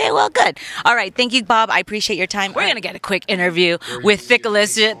 So, okay, well, good. All right, thank you, Bob. I appreciate your time. We're going to get a quick interview with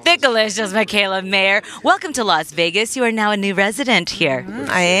Thickalicious MIKAELA Mayer. Welcome to Las Vegas. You are now a new resident here.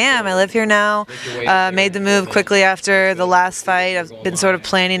 I am. I live here now. Made the move quickly after the last fight. I've been sort of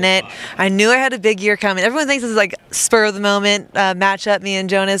planning it. I knew I had a big year coming. Everyone thinks this is like spur of the moment matchup, me and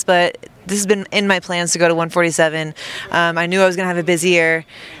Jonas, but this has been in my plans to go to 147. I knew I was going to have a busy year.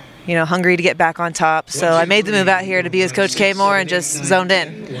 Hungry to get back on top. So I made the move out here to be with Coach K more and just zoned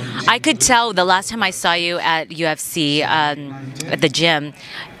in. I could tell the last time I saw you at UFC at the gym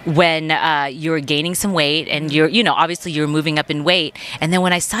when you were gaining some weight and obviously you're moving up in weight. And then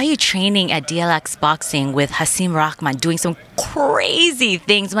when I saw you training at DLX Boxing with Hasim Rahman doing some crazy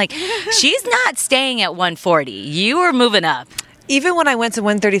things, I'm like, she's not staying at 140. You were moving up. Even when I went to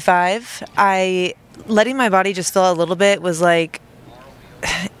 135, letting my body just fill out a little bit was like,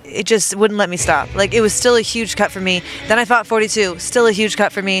 it just wouldn't let me stop. Like, it was still a huge cut for me. Then I fought 42, still a huge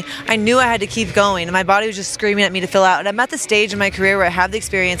cut for me. I knew I had to keep going, and my body was just screaming at me to fill out. And I'm at the stage in my career where I have the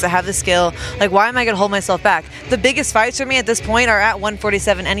experience, I have the skill. Like, why am I going to hold myself back? The biggest fights for me at this point are at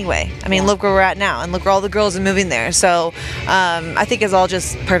 147 anyway. I mean, look where we're at now, and look where all the girls are moving there. So I think it's all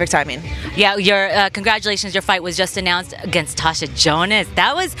just perfect timing. Yeah, your congratulations. Your fight was just announced against Tasha Jonas.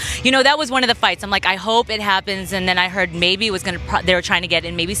 That was one of the fights. I'm like, I hope it happens. And then I heard maybe it was they were trying to get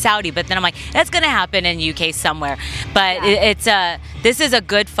in maybe Saudi, but then I'm like, that's going to happen in UK somewhere. But this is a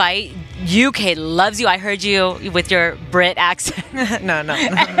good fight. UK loves you. I heard you with your Brit accent. No.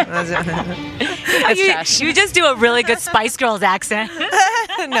 It's trash. You just do a really good Spice Girls accent.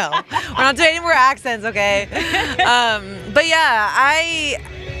 No, we're not doing any more accents, okay? But yeah,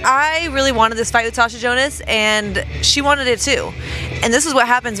 I really wanted this fight with Tasha Jonas, and she wanted it too. And this is what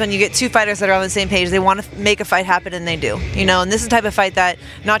happens when you get two fighters that are on the same page. They want to make a fight happen, and they do. And this is the type of fight that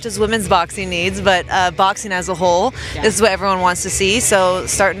not just women's boxing needs, but boxing as a whole. Yeah. This is what everyone wants to see. So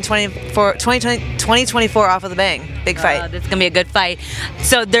starting 2024 off with a bang. Big fight. This is going to be a good fight.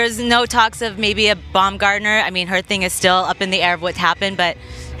 So there's no talks of maybe a Baumgartner. I mean, her thing is still up in the air of what's happened, but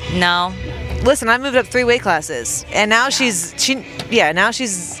no. Listen, I moved up 3 weight classes, and now she's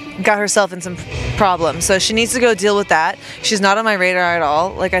got herself in some problems, so she needs to go deal with that. She's not on my radar at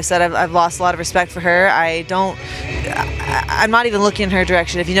all. Like I said, I've lost a lot of respect for her. I'm not even looking in her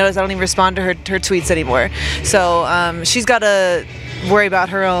direction. If you notice, I don't even respond to her tweets anymore. So she's got to worry about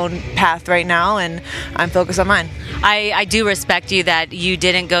her own path right now, and I'm focused on mine. I do respect you that you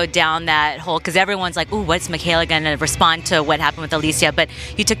didn't go down that hole, because everyone's like, ooh, what's MIKAELA going to respond to what happened with Alicia? But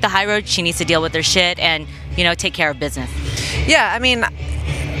you took the high road. She needs to deal with her shit and, take care of business. Yeah, I mean,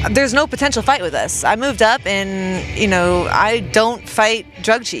 there's no potential fight with us. I moved up and, I don't fight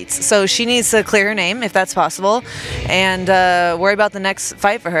drug cheats. So she needs to clear her name if that's possible and worry about the next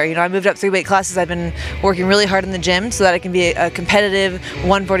fight for her. I moved up 3 weight classes. I've been working really hard in the gym so that I can be a competitive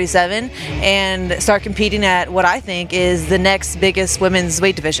 147 and start competing at what I think is the next biggest women's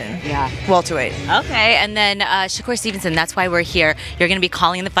weight division. Yeah. Welterweight. Okay, and then Shakur Stevenson, that's why we're here. You're going to be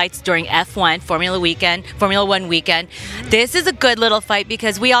calling the fights during F1, Formula One weekend. This is a good little fight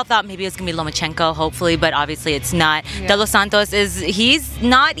because we all thought maybe it was going to be Lomachenko, hopefully, but obviously it's not. Yeah. De Los Santos he's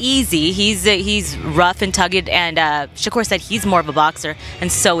not easy. He's rough and tugged, and Shakur said he's more of a boxer,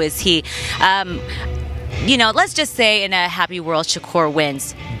 and so is he. Let's just say in a happy world, Shakur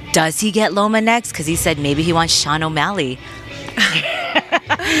wins. Does he get Loma next? Because he said maybe he wants Sean O'Malley.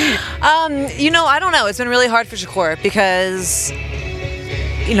 I don't know. It's been really hard for Shakur because,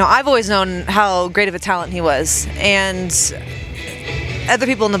 I've always known how great of a talent he was, and other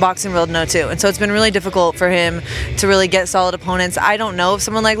people in the boxing world know too. And so it's been really difficult for him to really get solid opponents. I don't know if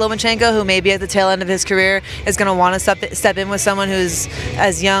someone like Lomachenko, who maybe at the tail end of his career is going to want to step in with someone who's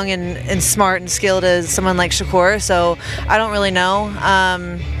as young and smart and skilled as someone like Shakur. So I don't really know.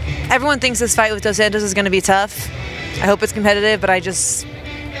 Everyone thinks this fight with Dos Santos is going to be tough. I hope it's competitive, but I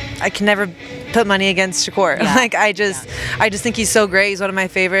can never put money against Shakur. Yeah. I just think he's so great. He's one of my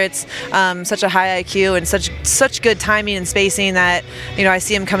favorites. Such a high IQ and such good timing and spacing that I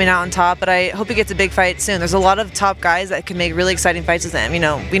see him coming out on top. But I hope he gets a big fight soon. There's a lot of top guys that can make really exciting fights with him.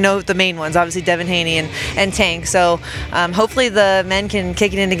 We know the main ones, obviously Devin Haney and Tank. So hopefully the men can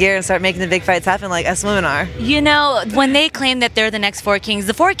kick it into gear and start making the big fights happen like us women are. When they claim that they're the next Four Kings,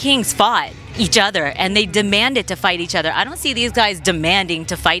 the Four Kings fought each other and they demanded to fight each other. I don't see these guys demanding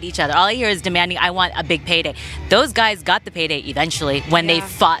to fight each other. All I hear is demanding, I want a big payday. Those guys got the payday eventually when they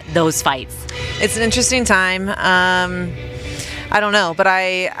fought those fights. It's an interesting time. I don't know, but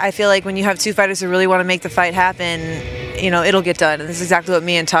I feel like when you have two fighters who really want to make the fight happen, it'll get done. And this is exactly what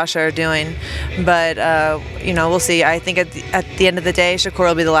me and Tasha are doing. But, we'll see. I think at the end of the day, Shakur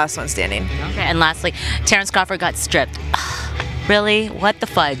will be the last one standing. Okay, and lastly, Terrence Crawford got stripped. Really? What the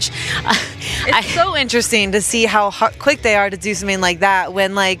fudge? It's so interesting to see how quick they are to do something like that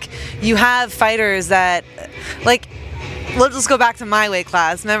when, you have fighters that, let's go back to my weight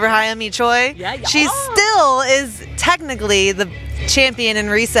class. Remember Hyami Choi? Yeah. She still is technically the champion in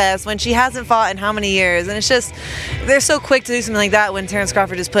recess when she hasn't fought in how many years, and it's just they're so quick to do something like that when Terrence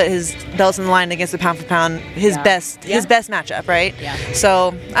Crawford just put his belts on the line against the pound for pound his best matchup, right? Yeah.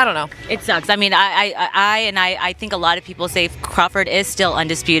 So I don't know. It sucks. I mean, I think a lot of people say Crawford is still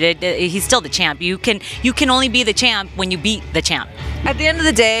undisputed. He's still the champ. You can only be the champ when you beat the champ. At the end of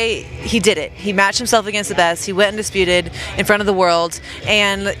the day, he did it. He matched himself against the best. He went undisputed in front of the world.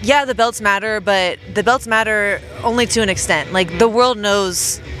 And yeah, the belts matter, but the belts matter only to an extent. The world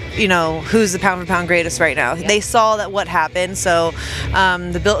knows, who's the pound for pound greatest right now. Yeah. They saw what happened. So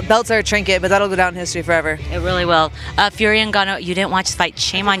the belts are a trinket, but that'll go down in history forever. It really will. Fury and Ngannou, you didn't watch the fight.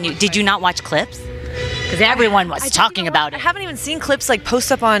 Shame on you. Did you not watch clips? Because everyone was talking about it. I haven't even seen clips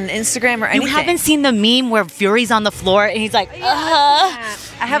post up on Instagram or anything. You haven't seen the meme where Fury's on the floor and he's like,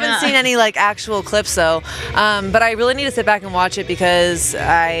 I haven't seen any actual clips though, but I really need to sit back and watch it because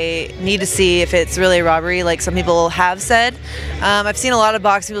I need to see if it's really a robbery like some people have said. I've seen a lot of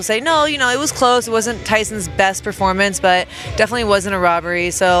boxing people say, no, it was close. It wasn't Tyson's best performance, but definitely wasn't a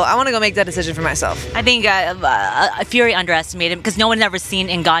robbery. So I want to go make that decision for myself. I think Fury underestimated him because no one had ever seen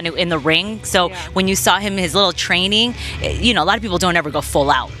Ngannou in the ring. So when you saw him, his little training, a lot of people don't ever go full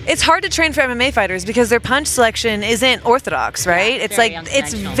out. It's hard to train for MMA fighters because their punch selection isn't orthodox, right? Yeah,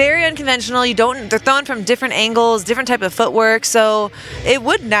 it's very unconventional. They're throwing from different angles, different type of footwork, so it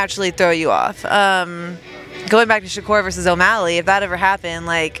would naturally throw you off. Going back to Shakur versus O'Malley, if that ever happened,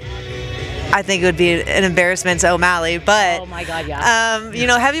 I think it would be an embarrassment to O'Malley, but oh my God,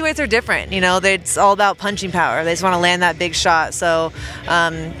 yeah. Heavyweights are different. It's all about punching power. They just want to land that big shot. So,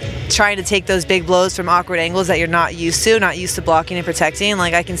 trying to take those big blows from awkward angles that you're not used to blocking and protecting.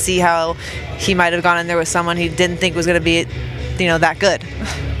 I can see how he might have gone in there with someone he didn't think was going to be, that good.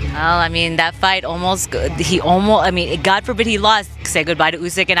 Well, I mean, that fight God forbid he lost, say goodbye to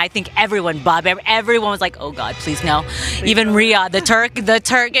Usyk. And I think everyone was like, oh God, please no. Even Riyadh, the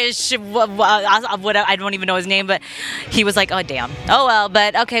Turkish, I don't even know his name, but he was like, oh damn. Oh well,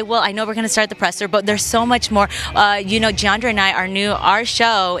 but okay, well, I know we're going to start the presser, but there's so much more. Giandra and I, our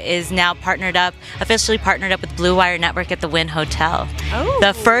show is now officially partnered up with Blue Wire Network at the Wynn Hotel. Oh.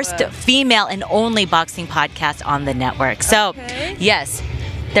 The first female and only boxing podcast on the network. So, yes.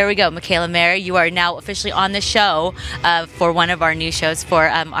 There we go, MIKAELA Mayer. You are now officially on the show for one of our new shows for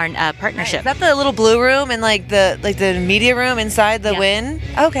our partnership. Is that the little blue room and like the media room inside the Wynn?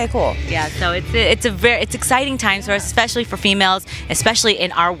 Okay, cool. Yeah, so it's exciting times for us, especially for females, especially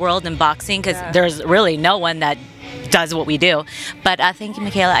in our world in boxing, because there's really no one that does what we do. But thank you,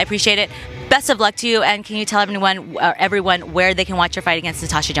 MIKAELA. I appreciate it. Best of luck to you. And can you tell everyone where they can watch your fight against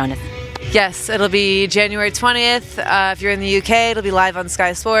Natasha Jonas? Yes, it'll be January 20th. If you're in the UK, it'll be live on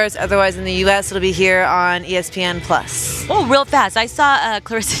Sky Sports. Otherwise, in the US, it'll be here on ESPN+. Oh, real fast. I saw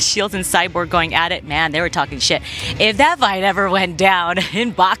Clarissa Shields and Cyborg going at it. Man, they were talking shit. If that fight ever went down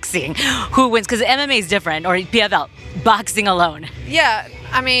in boxing, who wins? Because MMA is different, or PFL, boxing alone. Yeah,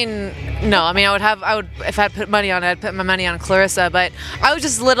 I mean, no. I mean, I would, if I had put money on it, I'd put my money on Clarissa. But I was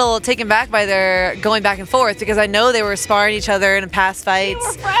just a little taken back by their going back and forth, because I know they were sparring each other in past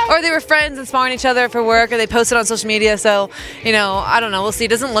fights, or they were friends and sparring each other for work, or they posted on social media. So, I don't know. We'll see. It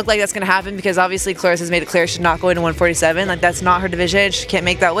doesn't look like that's going to happen, because obviously Clarissa's made it clear she's not going to 147. Like, that's not her division. She can't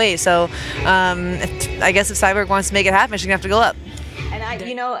make that weight. So, I guess if Cyborg wants to make it happen, she's going to have to go up. And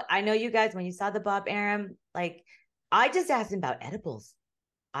I know you guys, when you saw the Bob Arum, like, I just asked him about edibles.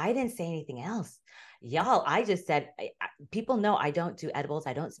 I didn't say anything else. Y'all, I just said, people know I don't do edibles.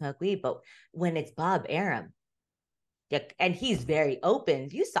 I don't smoke weed. But when it's Bob Arum, and he's very open,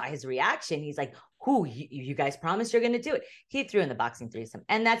 you saw his reaction. He's like, you guys promised you're going to do it. He threw in the boxing threesome.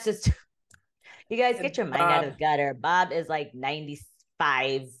 And that's just, you guys get your mind out of the gutter. Bob is like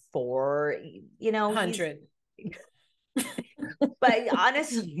 95, 4, 100. But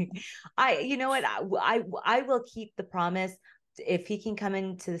honestly, I will keep the promise. If he can come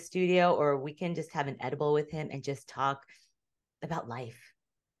into the studio, or we can just have an edible with him and just talk about life.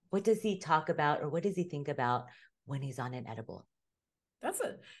 What does he talk about, or what does he think about when he's on an edible? He's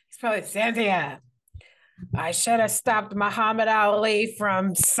probably, Cynthia, I should have stopped Muhammad Ali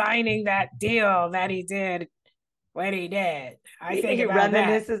from signing that deal that he did when he did. I think about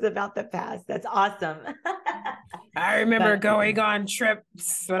reminisces about the past. That's awesome. I remember going on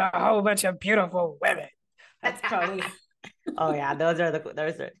trips with a whole bunch of beautiful women. That's probably... Oh yeah, those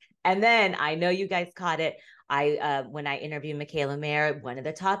are. And then I know you guys caught it. When I interviewed MIKAELA Mayer, one of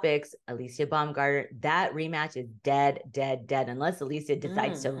the topics, Alicia Baumgartner, that rematch is dead, unless Alicia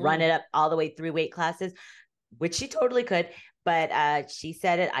decides to run it up all the way 3 weight classes, which she totally could. But she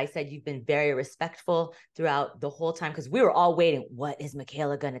said it. I said, you've been very respectful throughout the whole time, because we were all waiting. What is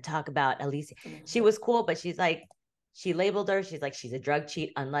MIKAELA going to talk about, Alicia? She was cool, but she's like, she labeled her. She's like, she's a drug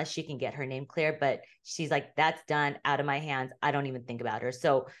cheat unless she can get her name clear. But she's like, that's done, out of my hands. I don't even think about her.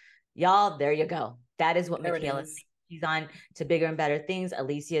 So y'all, there you go. That is what MIKAELA is. She's on to bigger and better things.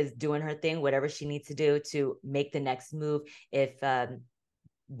 Alicia is doing her thing, whatever she needs to do to make the next move. If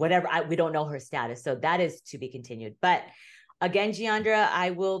we don't know her status. So that is to be continued. But again, Giandra,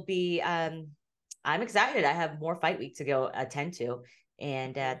 I will be, I'm excited. I have more fight week to go attend to.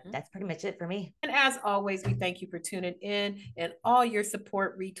 And that's pretty much it for me. And as always, we thank you for tuning in, and all your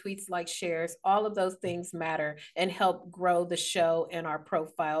support, retweets, likes, shares, all of those things matter and help grow the show and our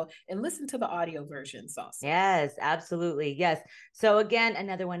profile. And listen to the audio versions also. Yes, absolutely. Yes. So again,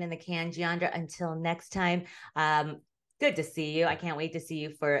 another one in the can, Giandra. Until next time, good to see you. I can't wait to see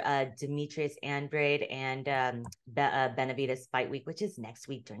you for Demetrius Andrade and Benavidez Fight Week, which is next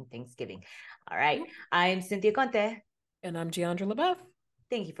week during Thanksgiving. All right. I'm Cynthia Conte. And I'm Giandra LaBeouf.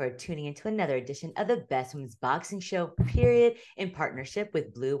 Thank you for tuning in to another edition of the Best Women's Boxing Show, period, in partnership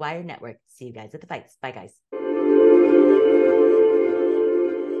with Blue Wire Network. See you guys at the fights. Bye, guys.